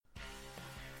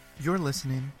You're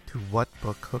listening to What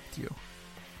Book Hooked You?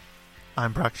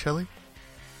 I'm Brock Shelley,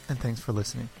 and thanks for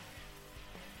listening.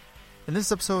 In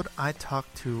this episode, I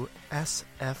talk to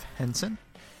S.F. Henson,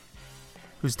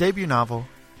 whose debut novel,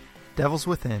 Devils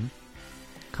Within,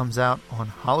 comes out on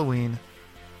Halloween,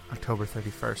 October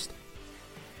 31st.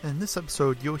 In this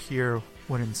episode, you'll hear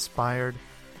what inspired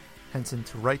Henson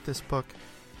to write this book,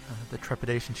 the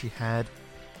trepidation she had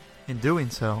in doing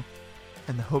so,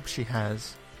 and the hope she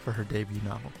has for her debut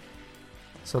novel.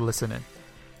 So listen in.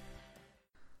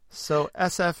 So,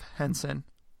 S.F. Henson,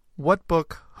 what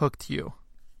book hooked you?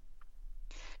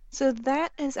 So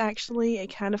that is actually a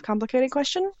kind of complicated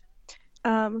question.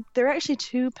 There are actually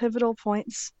two pivotal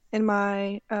points in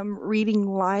my reading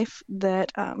life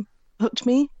that hooked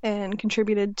me and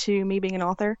contributed to me being an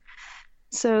author.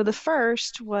 So the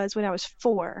first was when I was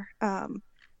 4.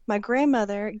 My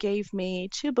grandmother gave me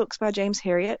 2 books by James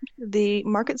Herriot, The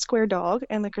Market Square Dog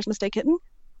and The Christmas Day Kitten,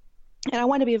 and I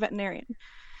wanted to be a veterinarian.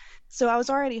 So I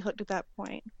was already hooked at that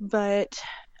point, but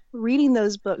reading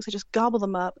those books, I just gobbled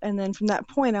them up, and then from that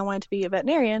point I wanted to be a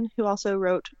veterinarian who also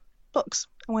wrote books.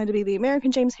 I wanted to be the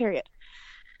American James Herriot.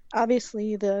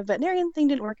 Obviously, the veterinarian thing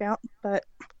didn't work out, but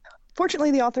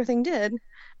fortunately the author thing did.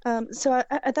 So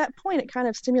at that point, it kind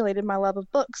of stimulated my love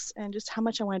of books and just how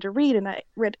much I wanted to read, and I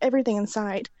read everything in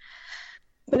sight.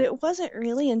 But it wasn't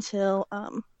really until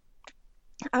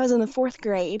I was in the 4th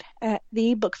grade at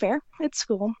the book fair at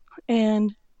school,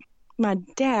 and my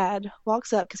dad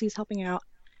walks up because he's helping out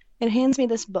and hands me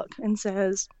this book and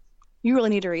says, "You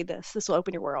really need to read this. This will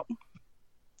open your world."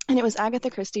 And it was Agatha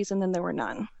Christie's And Then There Were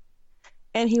None.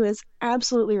 And he was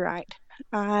absolutely right.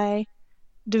 I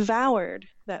devoured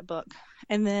that book.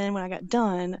 And then when I got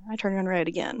done, I turned around and read it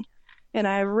again. And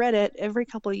I've read it every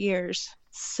couple of years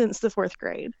since the 4th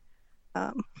grade.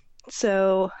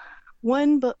 So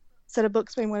one set of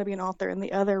books made me want to be an author, and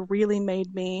the other really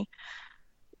made me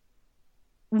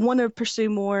want to pursue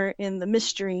more in the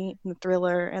mystery and the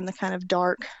thriller and the kind of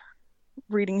dark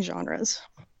reading genres.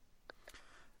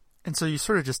 And so you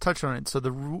sort of just touched on it. So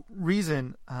the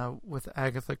reason with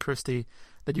Agatha Christie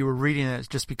that you were reading it is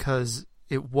just because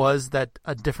it was that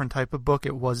a different type of book.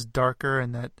 It was darker,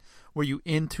 and that were you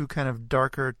into kind of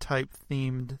darker type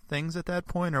themed things at that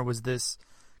point, or was this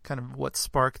kind of what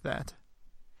sparked that?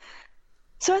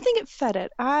 So I think it fed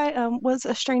it. I was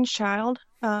a strange child.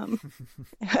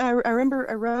 I remember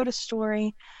I wrote a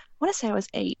story, I want to say I was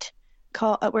 8,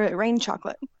 called where it rained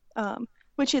chocolate.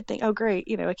 Which you'd think, oh great,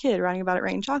 a kid writing about it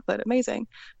raining chocolate, amazing.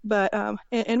 But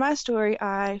in my story,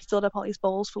 I filled up all these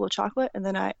bowls full of chocolate, and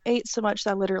then I ate so much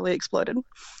that I literally exploded.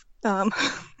 So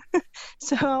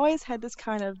I always had this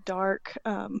kind of dark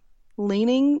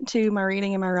leaning to my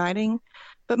reading and my writing,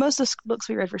 but most of the books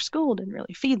we read for school didn't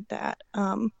really feed that.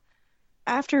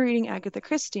 After reading Agatha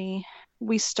Christie,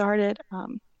 we started,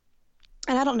 and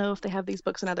I don't know if they have these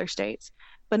books in other states,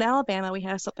 but in Alabama we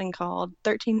have something called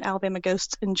 13 Alabama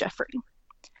Ghosts in Jeffrey.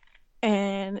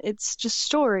 And it's just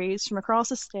stories from across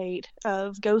the state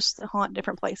of ghosts that haunt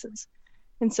different places.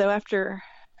 And so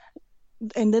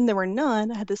and then there were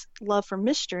none, I had this love for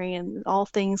mystery and all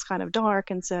things kind of dark.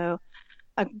 And so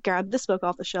I grabbed this book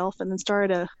off the shelf and then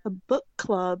started a book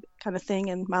club kind of thing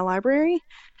in my library.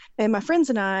 And my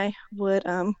friends and I would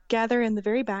gather in the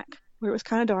very back where it was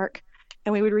kind of dark,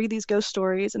 and we would read these ghost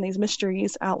stories and these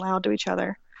mysteries out loud to each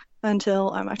other until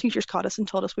our teachers caught us and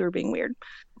told us we were being weird.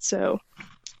 So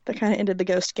that kind of ended the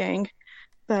ghost gang.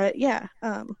 But yeah,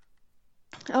 I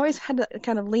always had that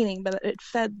kind of leaning, but it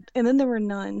fed, and then there were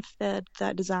none, fed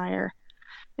that desire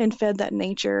and fed that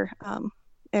nature,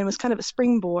 and was kind of a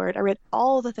springboard. I read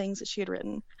all the things that she had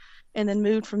written and then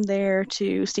moved from there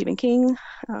to Stephen King.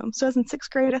 So I was in 6th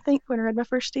grade, I think, when I read my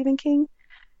first Stephen King,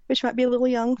 which might be a little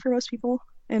young for most people.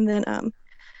 And then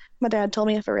my dad told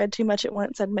me if I read too much at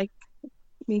once, I'd make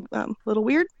me a little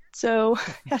weird. So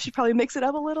I should probably mix it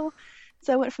up a little.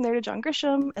 So I went from there to John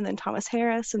Grisham, and then Thomas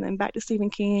Harris, and then back to Stephen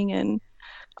King, and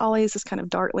always this kind of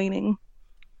dark leaning.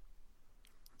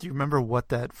 Do you remember what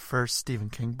that first Stephen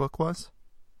King book was?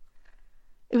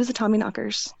 It was the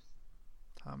Tommyknockers.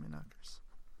 Tommyknockers.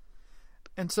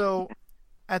 And so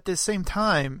at the same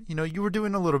time, you were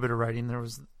doing a little bit of writing. There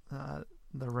was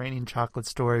the raining chocolate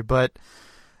story, but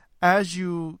as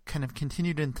you kind of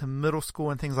continued into middle school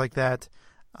and things like that,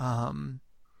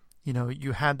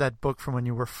 you had that book from when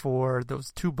you were 4,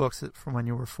 those 2 books from when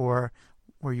you were 4,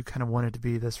 where you kind of wanted to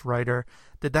be this writer.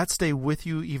 Did that stay with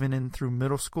you even in through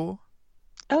middle school?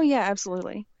 Oh yeah,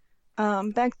 absolutely.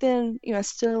 Back then, I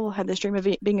still had this dream of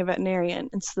being a veterinarian,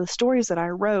 and so the stories that I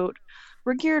wrote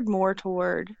were geared more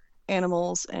toward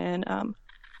animals and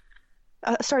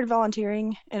I started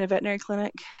volunteering in a veterinary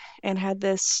clinic and had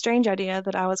this strange idea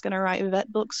that I was going to write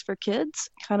vet books for kids,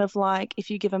 kind of like if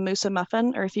you give a moose a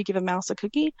muffin or if you give a mouse a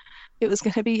cookie. It was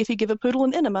going to be if you give a poodle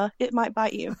an enema, it might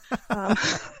bite you. Um,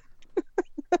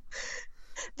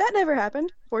 that never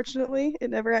happened. Fortunately, it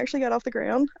never actually got off the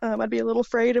ground. I'd be a little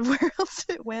afraid of where else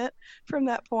it went from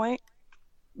that point.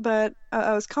 But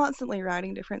I was constantly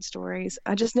writing different stories.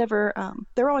 I just never,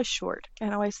 they were always short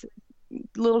and always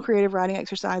little creative writing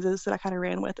exercises that I kind of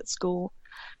ran with at school.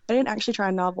 I didn't actually try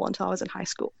a novel until I was in high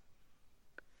school.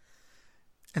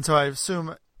 And so I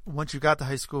assume once you got to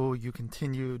high school, you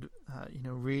continued,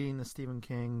 reading the Stephen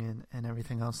King and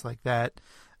everything else like that.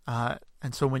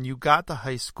 And so when you got to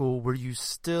high school, were you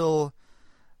still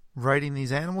writing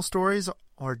these animal stories,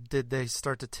 or did they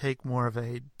start to take more of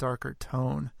a darker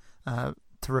tone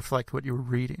to reflect what you were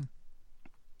reading?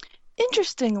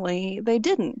 Interestingly, they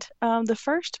didn't. The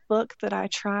first book that I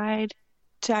tried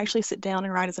to actually sit down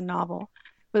and write as a novel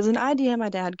was an idea my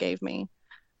dad gave me.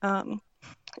 Um,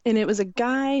 and it was a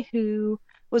guy who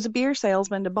was a beer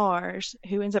salesman to bars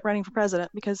who ends up running for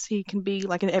president because he can be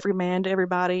like an everyman to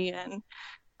everybody. And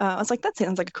I was like, that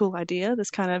sounds like a cool idea. This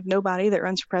kind of nobody that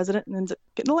runs for president and ends up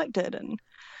getting elected. And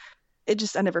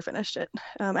I never finished it.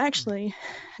 I actually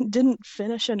didn't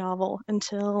finish a novel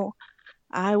until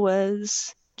I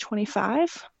was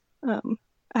 25. I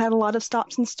had a lot of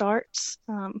stops and starts.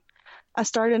 I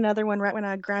started another one right when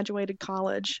I graduated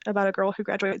college about a girl who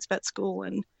graduates vet school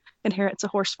and inherits a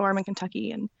horse farm in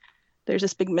Kentucky. And there's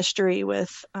this big mystery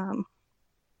with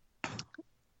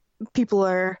people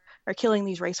are killing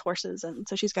these race horses. And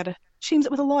so she ends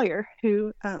up with a lawyer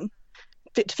who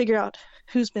to figure out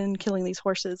who's been killing these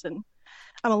horses. And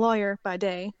I'm a lawyer by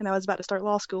day, and I was about to start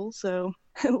law school. So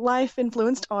life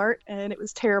influenced art, and it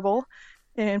was terrible.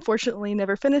 And fortunately,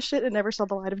 never finished it. It never saw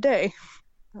the light of day.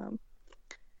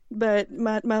 But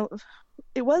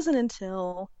it wasn't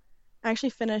until I actually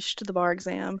finished the bar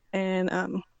exam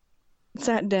and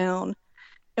sat down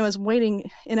and was waiting.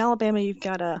 In Alabama, you've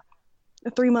got a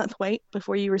 3-month wait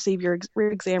before you receive your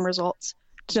exam results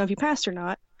to know if you passed or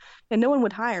not. And no one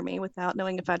would hire me without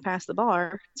knowing if I'd passed the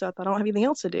bar. So I thought, I don't have anything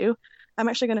else to do. I'm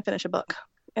actually going to finish a book.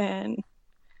 And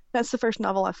that's the first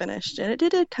novel I finished. And it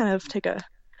did kind of take a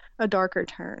darker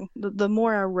turn. The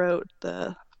more I wrote,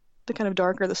 the kind of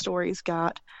darker the stories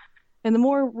got, and the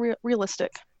more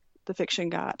realistic the fiction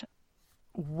got.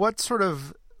 What sort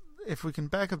of, if we can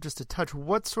back up just a touch,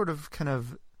 what sort of kind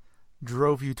of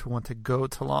drove you to want to go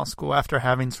to law school after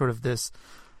having sort of this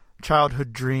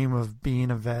childhood dream of being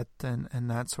a vet and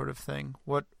that sort of thing?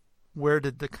 Where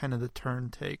did the kind of the turn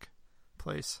take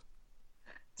place?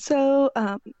 So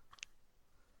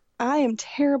I am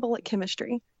terrible at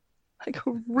chemistry, like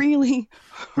really,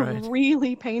 Right.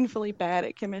 really painfully bad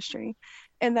at chemistry.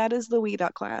 And that is the weed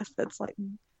out class. That's like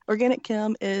organic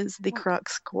chem is the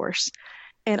crux course.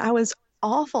 And I was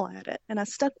awful at it, and I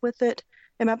stuck with it.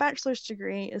 And my bachelor's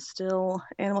degree is still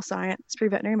animal science,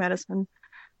 pre-veterinary medicine,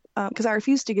 because I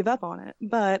refused to give up on it.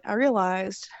 But I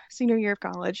realized senior year of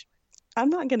college, I'm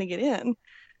not going to get in.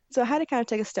 So I had to kind of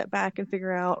take a step back and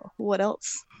figure out what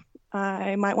else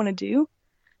I might want to do.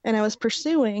 And I was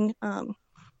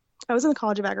I was in the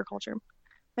College of Agriculture,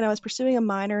 and I was pursuing a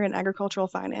minor in agricultural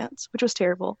finance, which was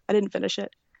terrible. I didn't finish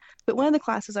it. But one of the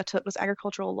classes I took was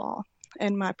agricultural law,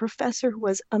 and my professor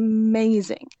was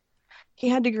amazing. He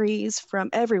had degrees from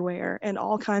everywhere in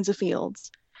all kinds of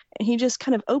fields, and he just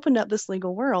kind of opened up this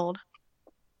legal world.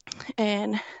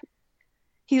 And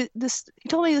he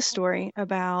told me this story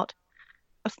about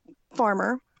a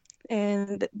farmer,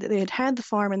 and they had the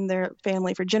farm in their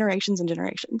family for generations and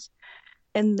generations.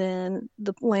 And then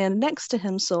the land next to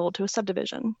him sold to a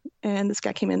subdivision. And this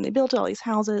guy came in, they built all these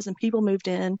houses, and people moved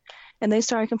in, and they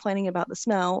started complaining about the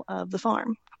smell of the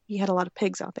farm. He had a lot of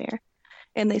pigs out there.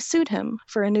 And they sued him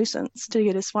for a nuisance to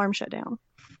get his farm shut down.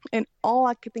 And all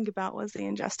I could think about was the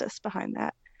injustice behind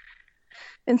that.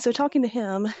 And so talking to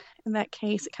him in that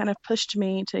case, it kind of pushed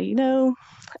me to,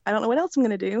 I don't know what else I'm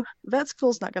going to do. Vet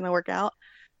school's not going to work out.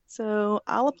 So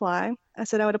I'll apply. I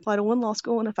said I would apply to one law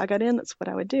school, and if I got in, that's what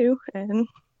I would do. And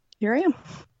here I am.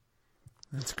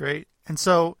 That's great. And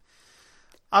so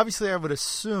obviously I would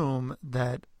assume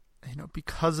that,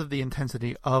 because of the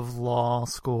intensity of law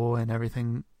school and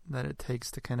everything that it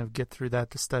takes to kind of get through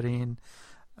that, to studying,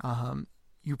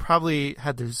 you probably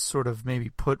had to sort of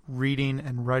maybe put reading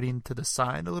and writing to the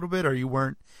side a little bit, or you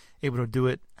weren't able to do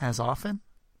it as often.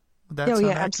 Would that sound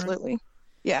accurate? Absolutely.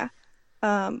 Yeah.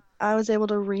 I was able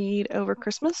to read over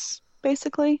Christmas,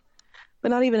 basically,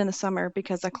 but not even in the summer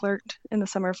because I clerked in the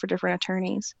summer for different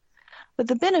attorneys. But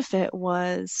the benefit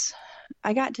was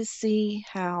I got to see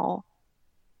how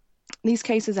these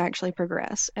cases actually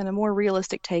progress and a more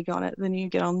realistic take on it than you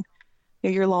get on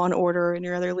your Law and Order and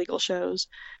your other legal shows.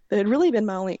 That had really been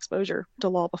my only exposure to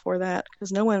law before that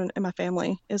because no one in my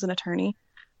family is an attorney.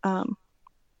 Um,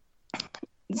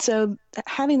 so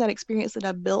having that experience that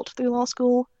I built through law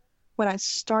school, when I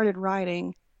started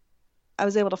writing, I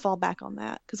was able to fall back on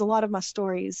that because a lot of my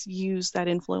stories use that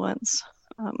influence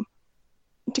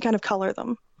to kind of color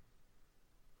them.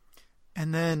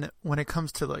 And then when it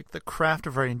comes to like the craft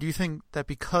of writing, do you think that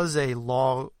because a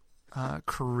law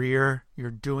career,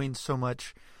 you're doing so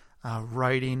much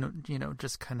writing,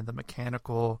 just kind of the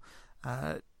mechanical,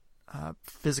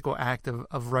 physical act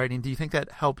of writing, do you think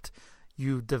that helped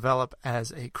you develop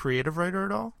as a creative writer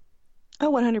at all?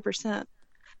 Oh, 100%.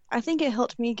 I think it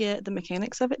helped me get the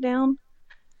mechanics of it down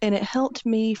and it helped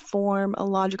me form a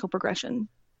logical progression.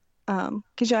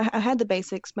 Because I had the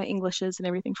basics, my Englishes and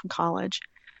everything from college,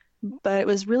 but it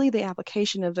was really the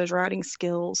application of those writing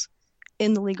skills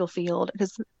in the legal field.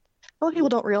 Because a lot of people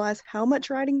don't realize how much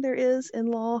writing there is in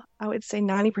law. I would say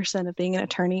 90% of being an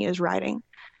attorney is writing,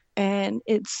 and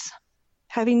it's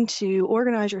having to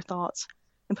organize your thoughts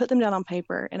and put them down on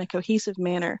paper in a cohesive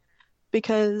manner.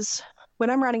 Because when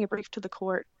I'm writing a brief to the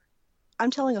court,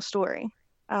 I'm telling a story.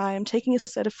 I'm taking a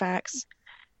set of facts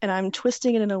and I'm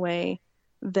twisting it in a way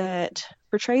that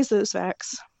portrays those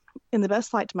facts in the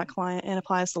best light to my client and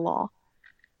applies the law.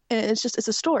 And it's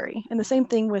a story. And the same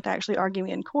thing with actually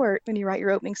arguing in court. When you write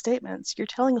your opening statements, you're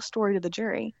telling a story to the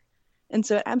jury. And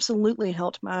so it absolutely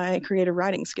helped my creative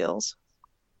writing skills.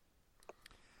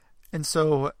 And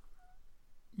so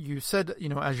you said,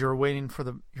 as you were waiting for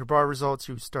your bar results,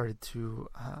 you started to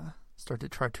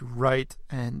try to write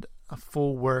and a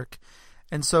full work.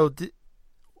 And so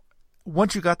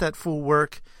once you got that full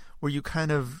work, were you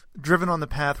kind of driven on the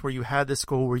path where you had this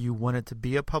goal where you wanted to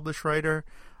be a published writer?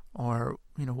 Or,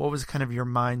 what was kind of your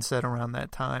mindset around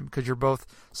that time? Because you're both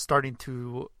starting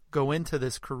to go into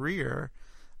this career,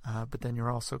 but then you're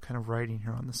also kind of writing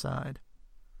here on the side.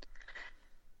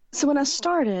 So when I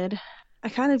started, I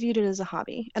kind of viewed it as a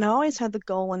hobby. And I always had the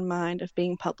goal in mind of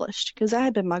being published because that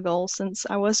had been my goal since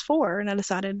I was 4. And I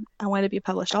decided I wanted to be a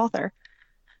published author.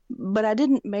 But I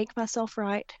didn't make myself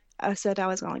write. I said I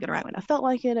was only going to write when I felt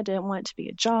like it. I didn't want it to be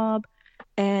a job.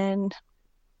 And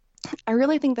I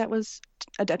really think that was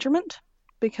a detriment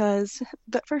because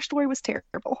that first story was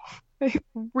terrible.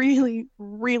 Really,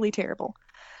 really terrible.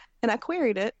 And I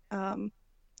queried it.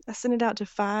 I sent it out to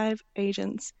 5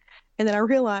 agents. And then I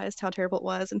realized how terrible it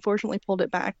was and fortunately pulled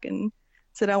it back and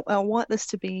said, I want this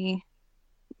to be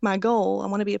my goal. I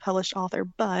want to be a published author,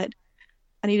 but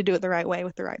I need to do it the right way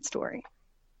with the right story.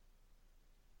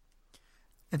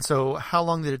 And so how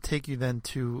long did it take you then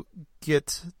to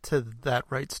get to that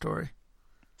right story?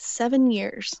 7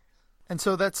 years. And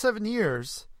so that 7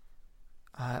 years,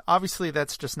 obviously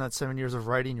that's just not 7 years of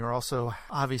writing. You're also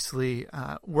obviously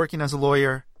working as a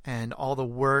lawyer and all the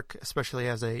work, especially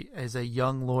as a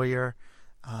young lawyer.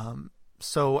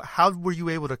 So how were you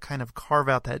able to kind of carve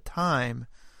out that time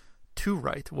to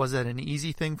write? Was that an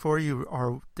easy thing for you,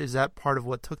 or is that part of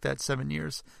what took that 7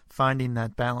 years, finding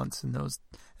that balance in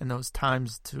those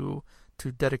times to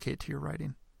dedicate to your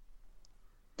writing?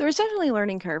 There was definitely a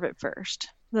learning curve at first.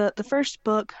 The first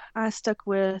book I stuck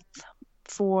with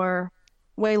for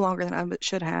way longer than I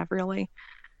should have, really.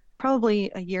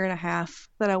 Probably a year and a half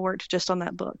that I worked just on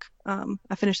that book.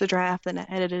 I finished the draft, then I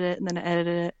edited it, and then I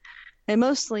edited it. And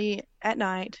mostly at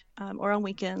night or on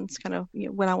weekends, kind of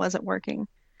when I wasn't working.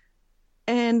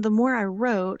 And the more I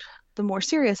wrote, the more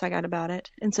serious I got about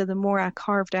it. And so the more I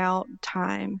carved out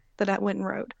time that I went and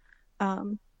wrote.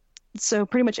 So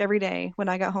pretty much every day when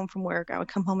I got home from work, I would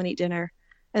come home and eat dinner,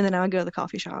 and then I would go to the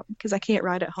coffee shop because I can't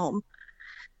write at home.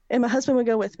 And my husband would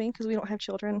go with me because we don't have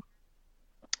children.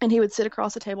 And he would sit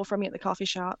across the table from me at the coffee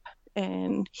shop,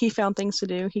 and he found things to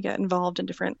do. He got involved in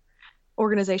different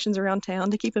organizations around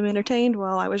town to keep him entertained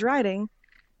while I was writing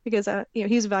because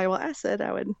he's a valuable asset.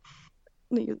 I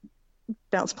would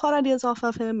bounce plot ideas off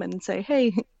of him and say,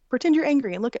 hey, pretend you're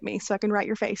angry and look at me so I can write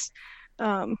your face.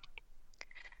 But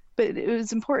it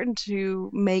was important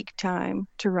to make time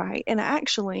to write. And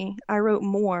I wrote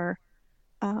more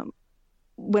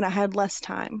when I had less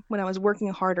time. When I was working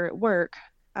harder at work,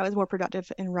 I was more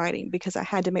productive in writing because I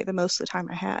had to make the most of the time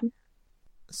I had.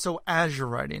 So as you're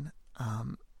writing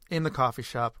in the coffee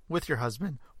shop with your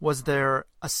husband, was there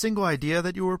a single idea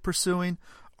that you were pursuing,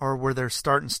 or were there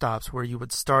start and stops where you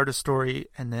would start a story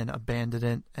and then abandon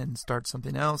it and start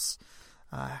something else?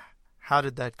 How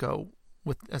did that go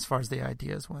as far as the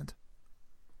ideas went?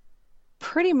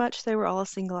 Pretty much they were all a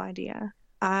single idea.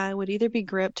 I would either be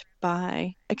gripped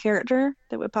by a character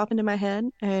that would pop into my head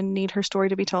and need her story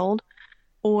to be told,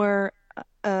 or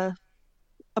a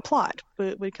a plot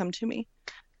would come to me.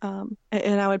 And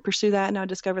I would pursue that and I would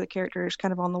discover the characters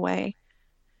kind of on the way.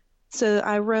 So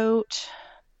I wrote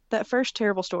that first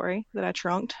terrible story that I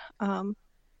trunked. And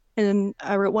then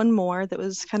I wrote one more that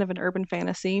was kind of an urban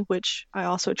fantasy, which I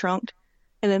also trunked.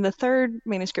 And then the third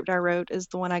manuscript I wrote is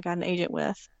the one I got an agent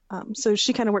with. So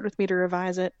she kind of worked with me to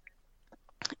revise it.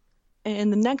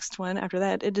 And the next one after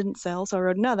that, it didn't sell. So I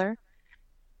wrote another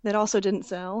that also didn't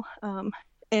sell.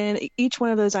 And each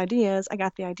one of those ideas, I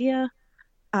got the idea,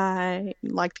 I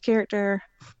liked the character,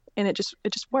 and it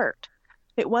just worked.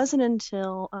 It wasn't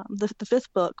until the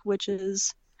fifth book, which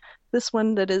is this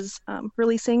one that is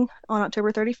releasing on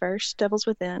October 31st, Devil's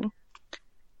Within.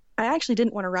 I actually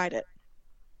didn't want to write it.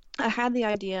 I had the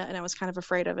idea and I was kind of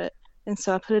afraid of it. And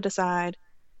so I put it aside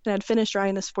and I'd finished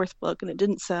writing this fourth book and it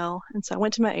didn't sell. And so I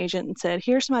went to my agent and said,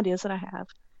 here's some ideas that I have.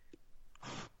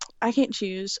 I can't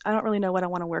choose. I don't really know what I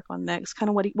want to work on next. Kind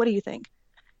of what do you think?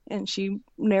 And she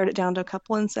narrowed it down to a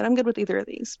couple and said, I'm good with either of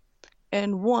these.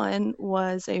 And one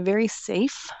was a very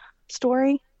safe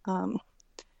story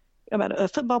about a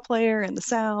football player in the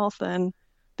South. And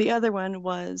the other one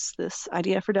was this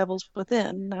idea for Devil's Within.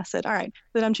 And I said, all right,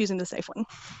 then I'm choosing the safe one.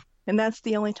 And that's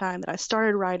the only time that I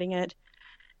started writing it.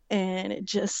 And it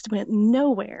just went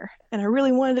nowhere. And I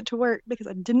really wanted it to work because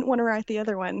I didn't want to write the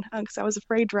other one because I was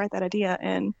afraid to write that idea.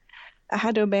 And I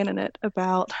had to abandon it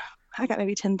about, I got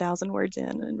maybe 10,000 words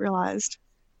in and realized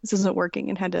this isn't working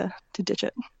and had to ditch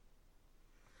it.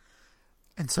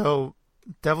 And so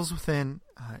Devil's Within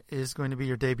is going to be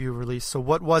your debut release. So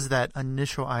what was that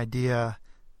initial idea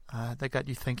that got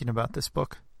you thinking about this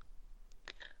book?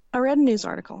 I read a news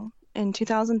article in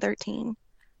 2013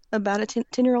 about a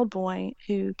 10-year-old boy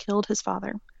who killed his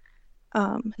father.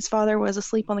 His father was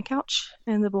asleep on the couch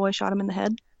and the boy shot him in the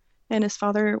head. And his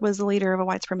father was the leader of a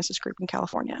white supremacist group in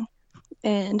California.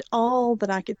 And all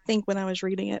that I could think when I was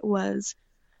reading it was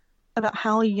about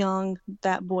how young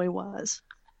that boy was.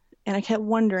 And I kept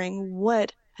wondering,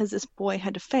 what has this boy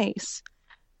had to face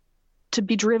to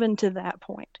be driven to that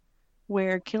point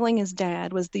where killing his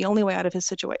dad was the only way out of his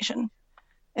situation?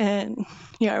 And,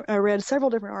 I read several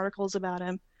different articles about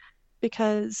him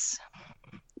because,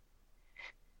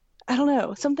 I don't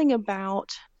know, something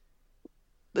about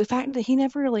the fact that he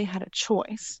never really had a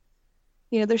choice.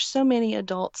 There's so many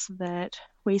adults that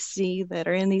we see that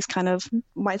are in these kind of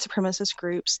white supremacist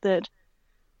groups that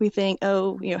we think,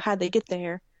 oh, how'd they get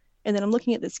there? And then I'm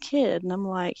looking at this kid and I'm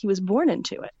like, he was born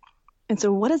into it. And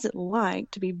so what is it like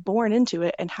to be born into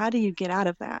it? And how do you get out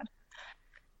of that?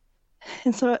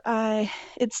 And so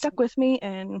it stuck with me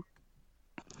and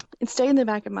it stayed in the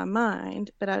back of my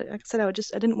mind. But like I said, I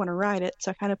didn't want to write it.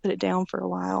 So I kind of put it down for a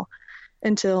while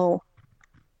until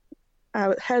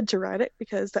I had to write it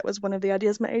because that was one of the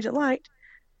ideas my agent liked.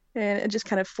 And it just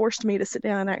kind of forced me to sit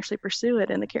down and actually pursue it.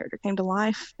 And the character came to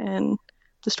life and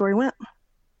the story went.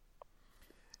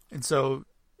 And so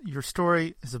your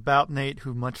story is about Nate,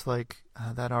 who, much like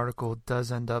that article,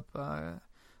 does end up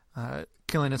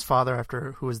killing his father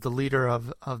who was the leader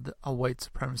of a white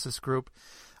supremacist group.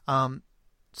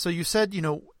 So you said,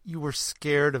 you were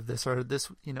scared of this, or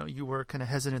this, you were kind of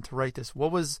hesitant to write this.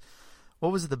 What was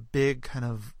the big kind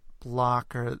of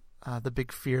block or the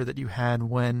big fear that you had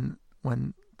when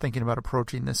thinking about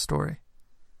approaching this story?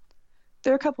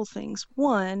 There are a couple things.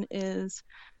 One is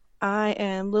I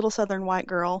am little Southern white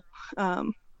girl.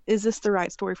 Is this the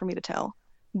right story for me to tell?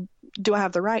 Do I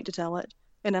have the right to tell it?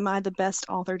 And am I the best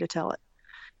author to tell it?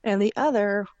 And the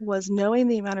other was knowing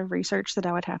the amount of research that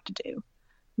I would have to do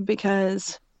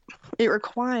because it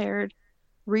required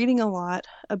reading a lot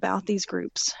about these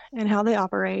groups and how they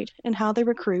operate and how they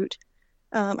recruit.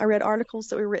 I read articles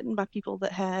that were written by people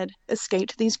that had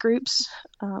escaped these groups.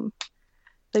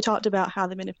 They talked about how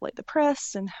they manipulate the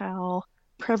press and how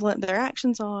prevalent their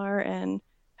actions are and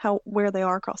where they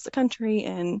are across the country.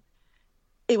 And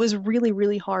it was really,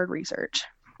 really hard research.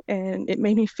 And it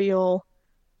made me feel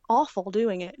awful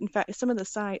doing it. In fact, some of the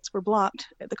sites were blocked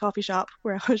at the coffee shop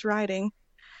where I was writing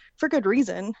for good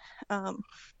reason. And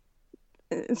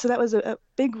so that was a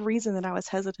big reason that I was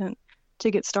hesitant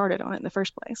to get started on it in the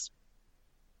first place.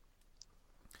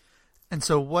 And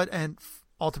so what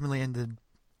ultimately ended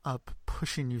up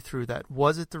pushing you through that?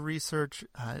 Was it the research?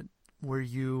 Were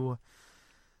you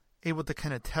able to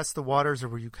kind of test the waters, or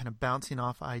were you kind of bouncing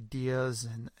off ideas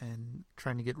and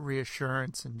trying to get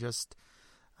reassurance, and just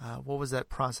what was that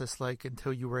process like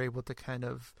until you were able to kind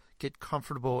of get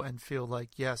comfortable and feel like,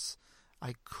 yes,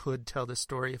 I could tell this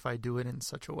story if I do it in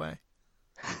such a way?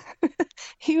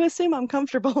 You assume I'm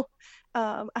comfortable.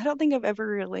 I don't think I've ever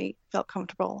really felt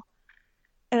comfortable.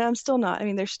 And I'm still not. I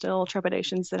mean, there's still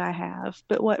trepidations that I have.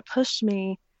 But what pushed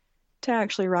me to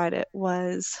actually write it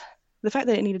was the fact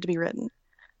that it needed to be written.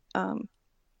 Um,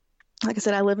 like I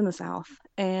said, I live in the South,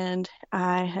 and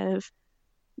I have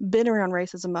been around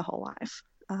racism my whole life.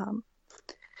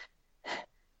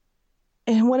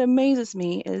 And what amazes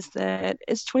me is that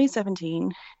it's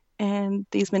 2017 and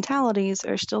these mentalities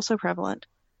are still so prevalent.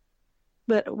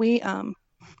 But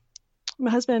my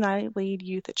husband and I lead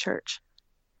youth at church,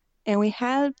 and we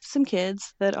had some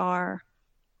kids that are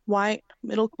white,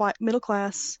 middle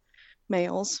class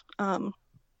males, and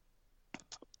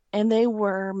they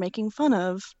were making fun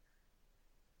of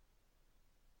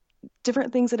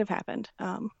different things that have happened.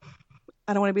 I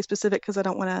don't want to be specific because I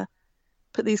don't want to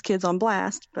put these kids on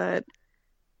blast, but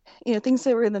things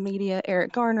that were in the media,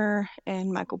 Eric Garner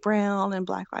and Michael Brown and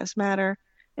Black Lives Matter,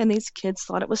 and these kids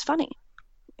thought it was funny.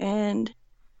 And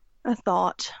I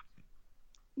thought,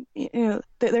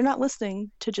 they're not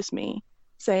listening to just me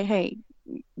say, hey,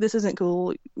 this isn't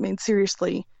cool. I mean,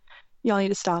 seriously, y'all need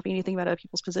to stop anything about other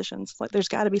people's positions. Like, there's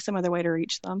got to be some other way to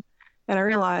reach them. And I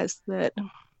realized that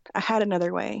I had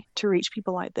another way to reach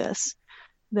people like this,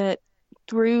 that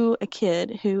through a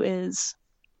kid he's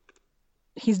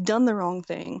done the wrong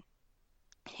thing.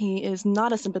 He is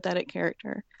not a sympathetic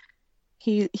character.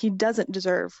 He doesn't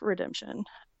deserve redemption,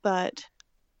 but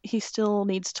he still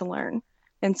needs to learn.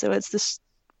 And so it's this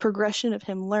progression of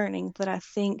him learning that I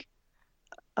think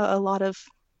a lot of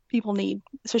people need,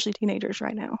 especially teenagers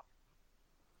right now.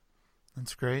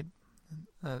 That's great.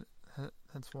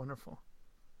 That's wonderful.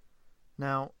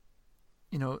 Now,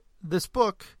 this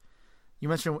book, you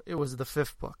mentioned it was the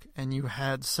 5th book, and you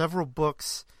had several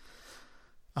books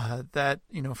that,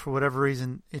 for whatever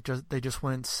reason, they just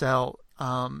wouldn't sell.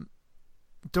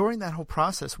 During that whole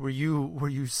process, were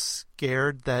you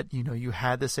scared that, you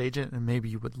had this agent and maybe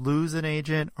you would lose an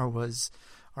agent, or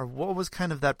what was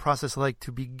kind of that process like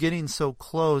to be getting so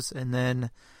close and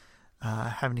then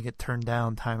having to get turned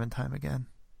down time and time again?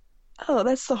 Oh,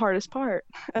 that's the hardest part.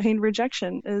 I mean,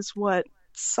 rejection is what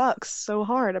sucks so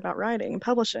hard about writing and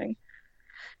publishing.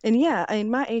 And yeah, I mean,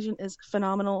 my agent is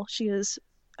phenomenal. She is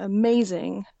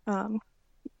amazing. And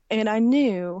I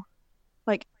knew,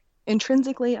 like,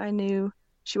 intrinsically, I knew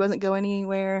she wasn't going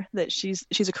anywhere, that she's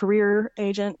a career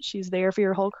agent. She's there for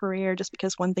your whole career. Just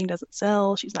because one thing doesn't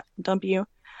sell, she's not going to dump you.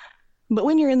 But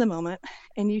when you're in the moment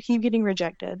and you keep getting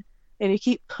rejected and you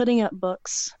keep putting up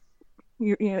books,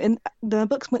 and the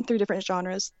books went through different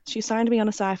genres. She signed me on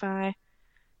a sci-fi.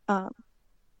 The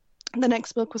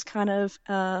next book was kind of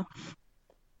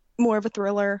more of a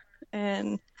thriller,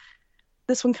 and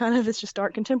this one kind of is just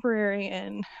dark contemporary.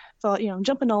 And thought, I'm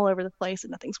jumping all over the place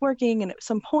and nothing's working. And at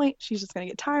some point, she's just going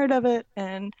to get tired of it.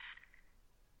 And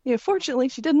fortunately,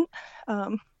 she didn't,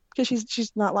 because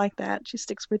she's not like that. She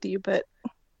sticks with you. But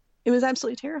it was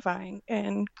absolutely terrifying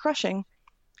and crushing.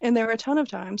 And there were a ton of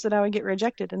times that I would get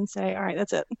rejected and say, all right,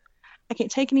 that's it. I can't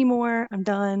take anymore. I'm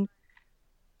done.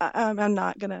 I'm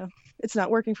not going to, it's not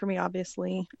working for me,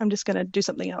 obviously. I'm just going to do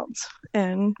something else.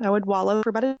 And I would wallow for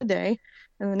about a day.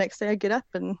 And the next day I'd get up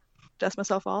and dust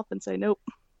myself off and say, nope,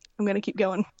 I'm going to keep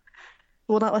going.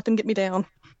 Will not let them get me down.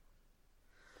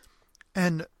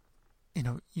 And,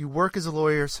 you work as a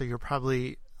lawyer, so you're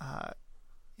probably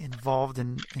involved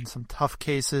in some tough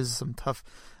cases, some tough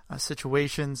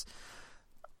situations.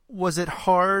 Was it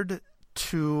hard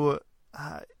to,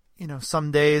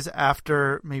 some days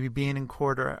after maybe being in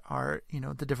court or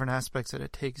the different aspects that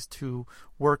it takes to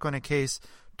work on a case,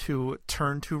 to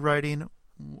turn to writing?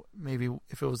 Maybe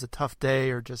if it was a tough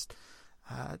day or just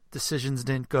decisions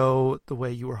didn't go the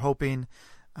way you were hoping,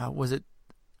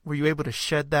 were you able to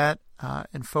shed that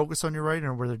and focus on your writing,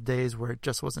 or were there days where it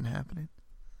just wasn't happening?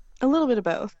 A little bit of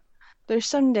both. There's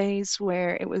some days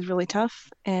where it was really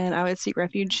tough and I would seek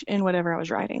refuge in whatever I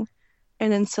was writing.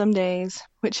 And then some days,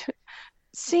 which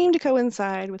seemed to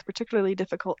coincide with particularly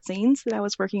difficult scenes that I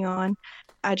was working on,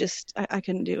 I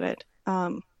couldn't do it.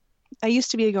 I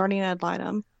used to be a guardian ad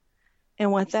litem.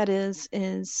 And what that is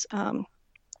it's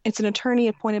an attorney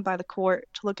appointed by the court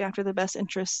to look after the best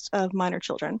interests of minor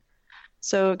children.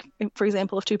 So, for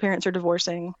example, if two parents are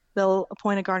divorcing, they'll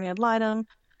appoint a guardian ad litem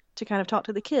to kind of talk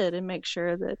to the kid and make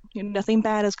sure that nothing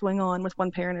bad is going on with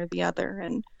one parent or the other.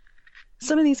 And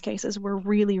some of these cases were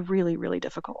really, really, really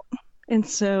difficult. And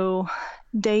so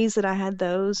days that I had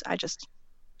those, I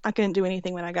couldn't do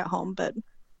anything when I got home, but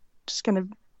just kind of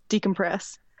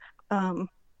decompress. But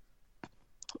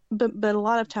a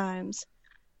lot of times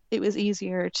it was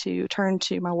easier to turn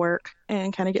to my work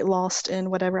and kind of get lost in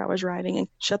whatever I was writing and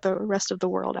shut the rest of the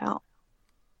world out.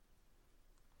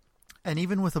 And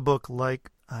even with a book like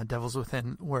Devils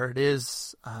Within, where it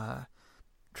is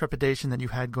trepidation that you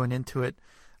had going into it,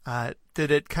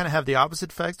 did it kind of have the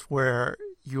opposite effect where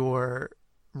your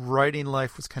writing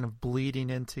life was kind of bleeding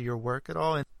into your work at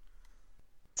all?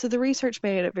 So the research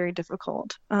made it very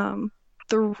difficult.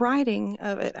 The writing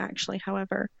of it actually,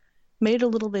 however, made it a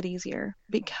little bit easier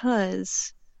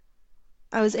because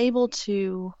I was able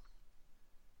to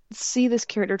see this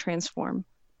character transform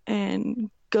and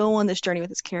go on this journey with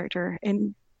this character.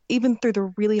 And even through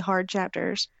the really hard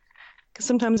chapters, because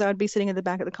sometimes I would be sitting at the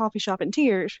back of the coffee shop in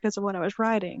tears because of what I was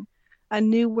writing, I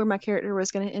knew where my character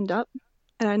was going to end up,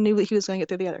 and I knew that he was going to get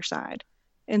through the other side.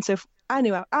 And so I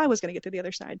knew I was going to get through the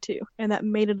other side too. And that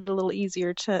made it a little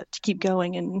easier to keep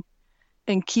going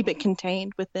and keep it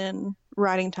contained within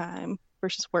writing time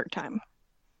versus work time.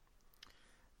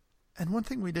 And one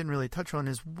thing we didn't really touch on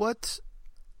is what,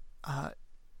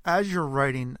 as you're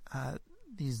writing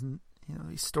these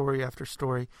story after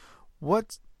story,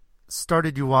 what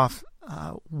started you off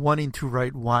wanting to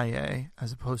write YA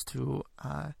as opposed to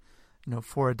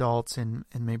for adults and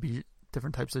maybe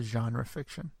different types of genre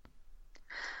fiction?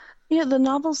 The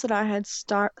novels that I had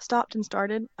stopped and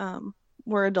started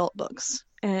were adult books.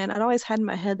 And I'd always had in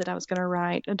my head that I was going to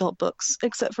write adult books,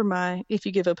 except for my If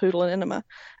You Give a Poodle an Enema.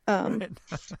 Right.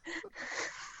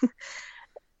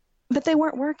 But they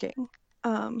weren't working.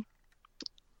 And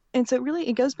so really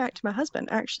it goes back to my husband,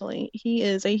 actually. He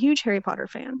is a huge Harry Potter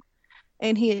fan.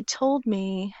 And he had told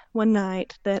me one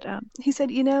night that he said,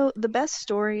 the best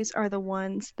stories are the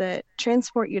ones that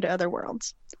transport you to other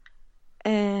worlds.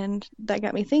 And that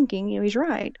got me thinking, he's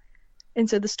right. And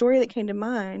so the story that came to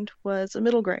mind was a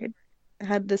middle grade. I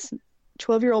had this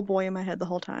 12-year-old boy in my head the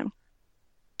whole time.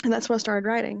 And that's what I started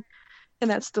writing. And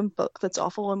that's the book that's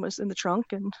awful and was in the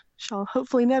trunk and shall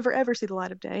hopefully never, ever see the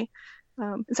light of day.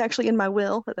 It's actually in my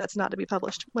will that that's not to be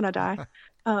published when I die.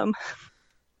 And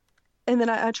then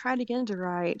I tried again to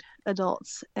write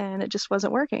adults, and it just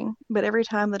wasn't working. But every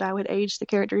time that I would age the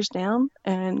characters down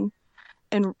and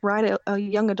write a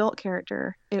young adult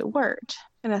character, it worked.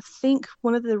 And I think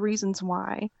one of the reasons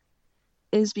why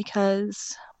is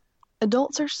because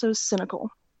adults are so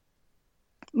cynical.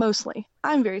 Mostly.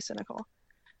 I'm very cynical.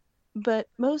 But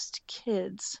most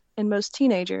kids and most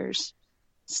teenagers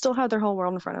still have their whole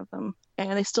world in front of them,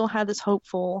 and they still have this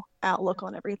hopeful outlook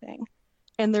on everything.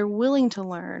 And they're willing to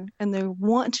learn, and they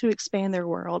want to expand their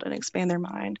world and expand their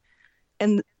mind.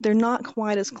 And they're not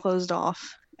quite as closed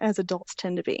off as adults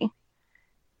tend to be.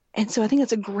 And so I think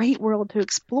it's a great world to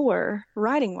explore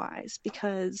writing-wise,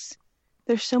 because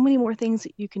there's so many more things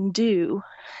that you can do,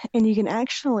 and you can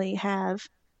actually have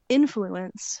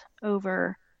influence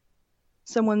over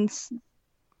someone's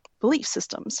belief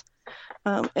systems.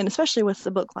 And especially with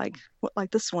the book like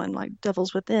this one, like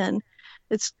Devil's Within,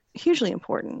 it's hugely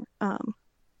important.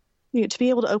 To be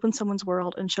able to open someone's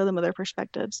world and show them other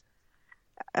perspectives,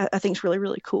 I think is really,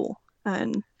 really cool.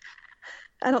 And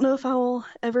I don't know if I will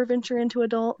ever venture into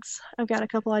adults. I've got a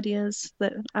couple ideas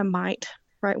that I might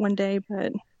write one day,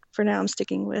 but for now I'm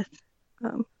sticking with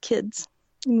kids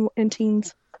and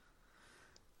teens.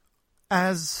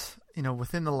 As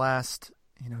within the last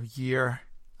year,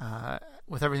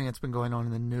 with everything that's been going on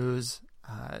in the news,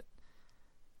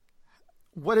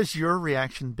 what has your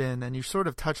reaction been? And you sort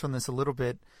of touched on this a little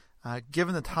bit,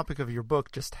 given the topic of your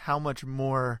book, just how much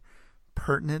more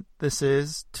pertinent this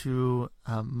is to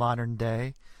modern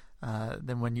day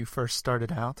than when you first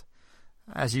started out.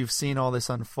 As you've seen all this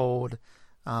unfold,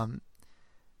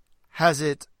 has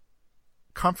it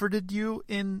comforted you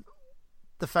in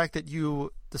the fact that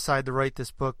you decided to write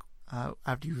this book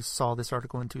after you saw this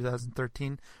article in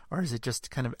 2013, or is it just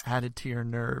kind of added to your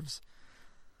nerves?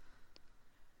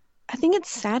 I think it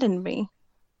saddened me,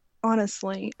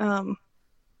 honestly.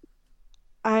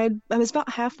 I was about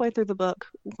halfway through the book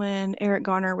when Eric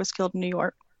Garner was killed in New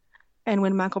York and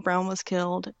when Michael Brown was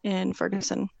killed in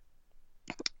Ferguson.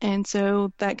 And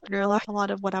so that realized a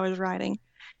lot of what I was writing.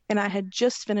 And I had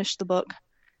just finished the book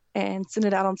and sent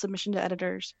it out on submission to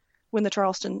editors when the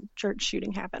Charleston church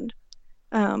shooting happened.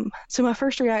 So my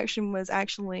first reaction was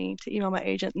actually to email my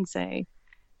agent and say,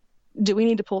 do we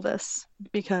need to pull this?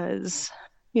 Because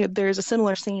there's a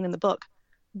similar scene in the book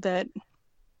that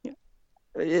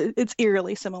it's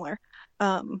eerily similar.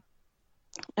 And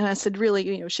I said,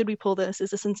 really, should we pull this? Is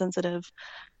this insensitive?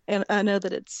 And I know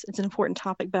that it's an important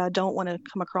topic, but I don't want to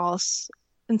come across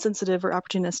insensitive or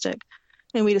opportunistic.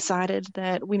 And we decided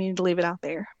that we needed to leave it out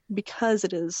there because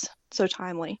it is so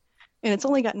timely. And it's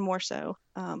only gotten more so.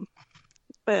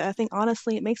 But I think,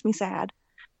 honestly, it makes me sad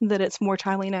that it's more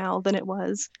timely now than it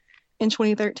was in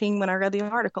 2013 when I read the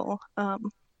article.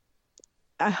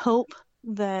 I hope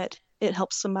that it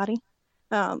helps somebody.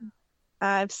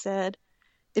 I've said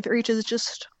if it reaches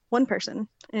just one person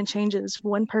and changes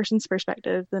one person's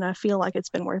perspective, then I feel like it's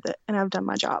been worth it and I've done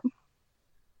my job.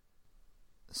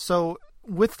 So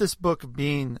with this book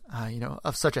being,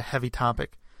 of such a heavy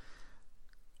topic,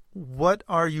 what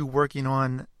are you working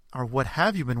on, or what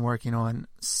have you been working on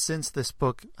since this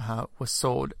book was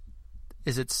sold?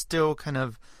 Is it still kind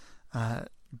of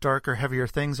darker, heavier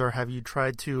things, or have you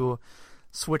tried to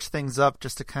switch things up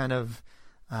just to kind of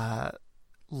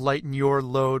lighten your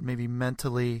load, maybe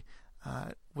mentally,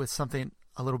 with something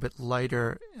a little bit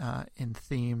lighter in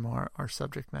theme or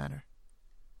subject matter?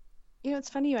 It's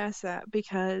funny you ask that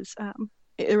because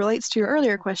it relates to your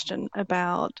earlier question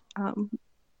about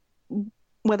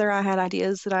whether I had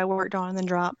ideas that I worked on and then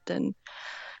dropped, and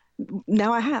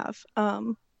now I have.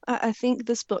 I think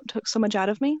this book took so much out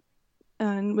of me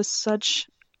and was such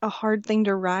a hard thing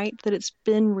to write that it's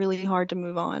been really hard to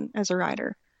move on as a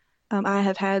writer. I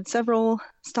have had several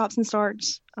stops and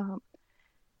starts.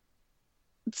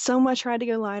 Some I tried to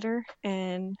go lighter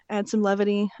and add some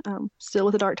levity, still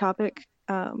with a dark topic.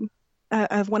 I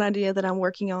have one idea that I'm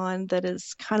working on that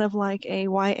is kind of like a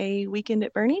YA Weekend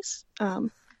at Bernie's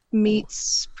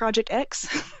meets Project X.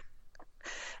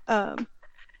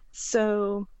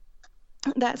 So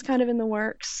that's kind of in the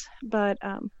works, but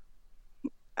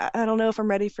I don't know if I'm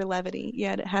ready for levity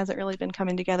yet. It hasn't really been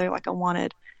coming together like I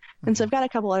wanted. And so I've got a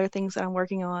couple other things that I'm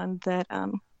working on that,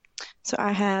 so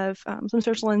I have some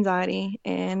social anxiety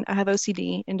and I have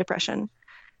OCD and depression.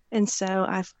 And so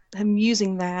I'm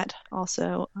using that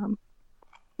also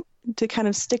to kind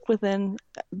of stick within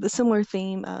the similar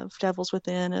theme of Devils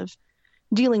Within, of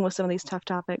dealing with some of these tough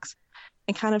topics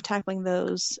and kind of tackling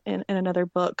those in another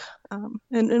book. And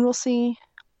we'll see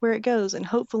where it goes. And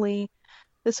hopefully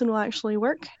this one will actually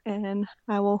work and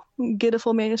I will get a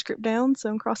full manuscript down. So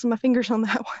I'm crossing my fingers on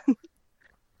that one.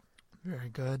 Very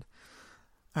good.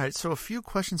 All right. So a few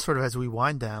questions sort of as we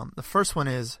wind down. The first one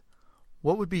is,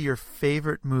 what would be your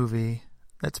favorite movie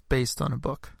that's based on a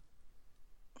book?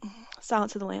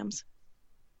 Silence of the Lambs.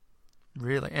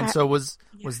 Really? And so was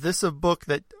this a book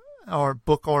or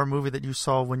a movie that you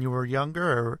saw when you were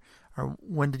younger, or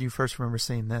when did you first remember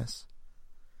seeing this?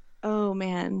 Oh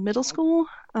man, middle school.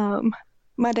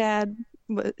 My dad,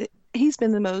 he's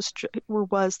been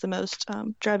was the most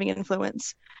driving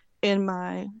influence in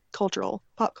my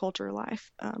pop culture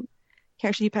life.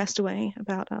 He passed away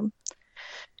about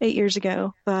 8 years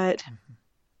ago, but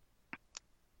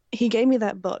he gave me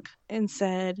that book and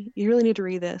said, "You really need to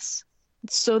read this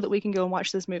so that we can go and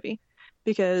watch this movie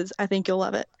because I think you'll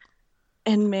love it."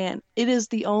 And man, it is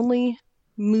the only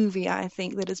movie I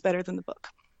think that is better than the book.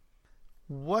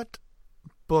 What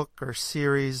book or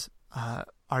series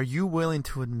are you willing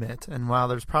to admit, and while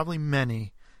there's probably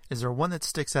many, is there one that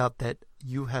sticks out that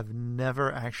you have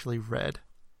never actually read?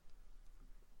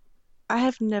 I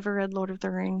have never read Lord of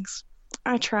the Rings.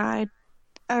 I tried.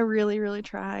 I really, really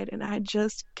tried, and I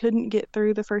just couldn't get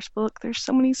through the first book. There's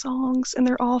so many songs, and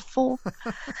they're awful.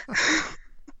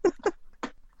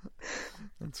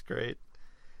 That's great.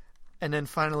 And then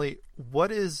finally,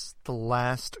 what is the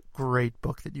last great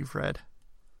book that you've read?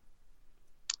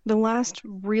 The last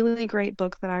really great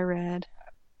book that I read,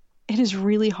 it is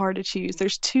really hard to choose.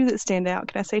 There's two that stand out.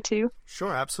 Can I say two?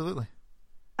 Sure, absolutely.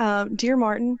 Dear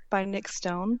Martin by Nick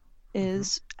Stone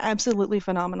is absolutely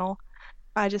phenomenal.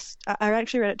 I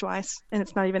actually read it twice, and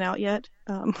it's not even out yet.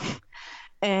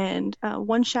 And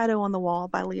One Shadow on the Wall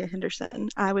by Leah Henderson,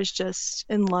 I was just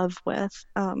in love with.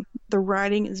 The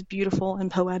writing is beautiful and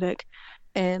poetic,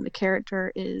 and the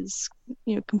character is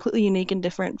completely unique and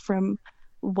different from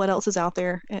what else is out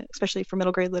there, especially for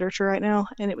middle grade literature right now.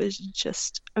 And it was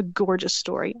just a gorgeous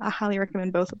story. I highly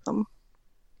recommend both of them.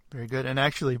 Very good. And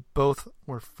actually, both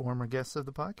were former guests of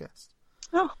the podcast.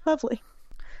 Oh, lovely.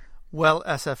 Well,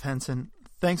 S.F. Henson,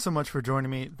 thanks so much for joining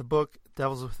me. The book,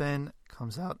 Devils Within,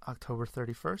 comes out October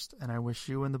 31st, and I wish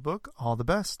you and the book all the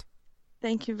best.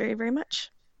 Thank you very, very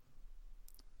much.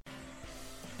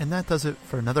 And that does it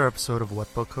for another episode of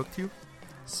What Book Hooked You.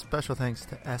 Special thanks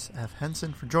to S.F.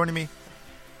 Henson for joining me.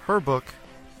 Her book,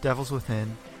 Devils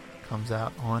Within, comes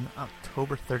out on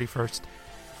October 31st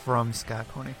from Sky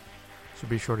Pony. So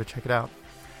be sure to check it out.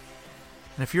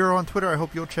 And if you're on Twitter, I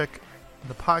hope you'll check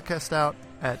the podcast out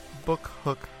at Book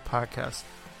Hook Podcast.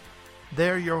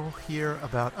 There you'll hear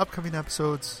about upcoming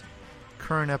episodes,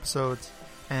 current episodes,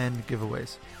 and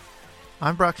giveaways.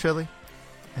 I'm Brock Shelley,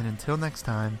 and until next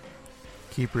time,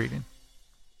 keep reading.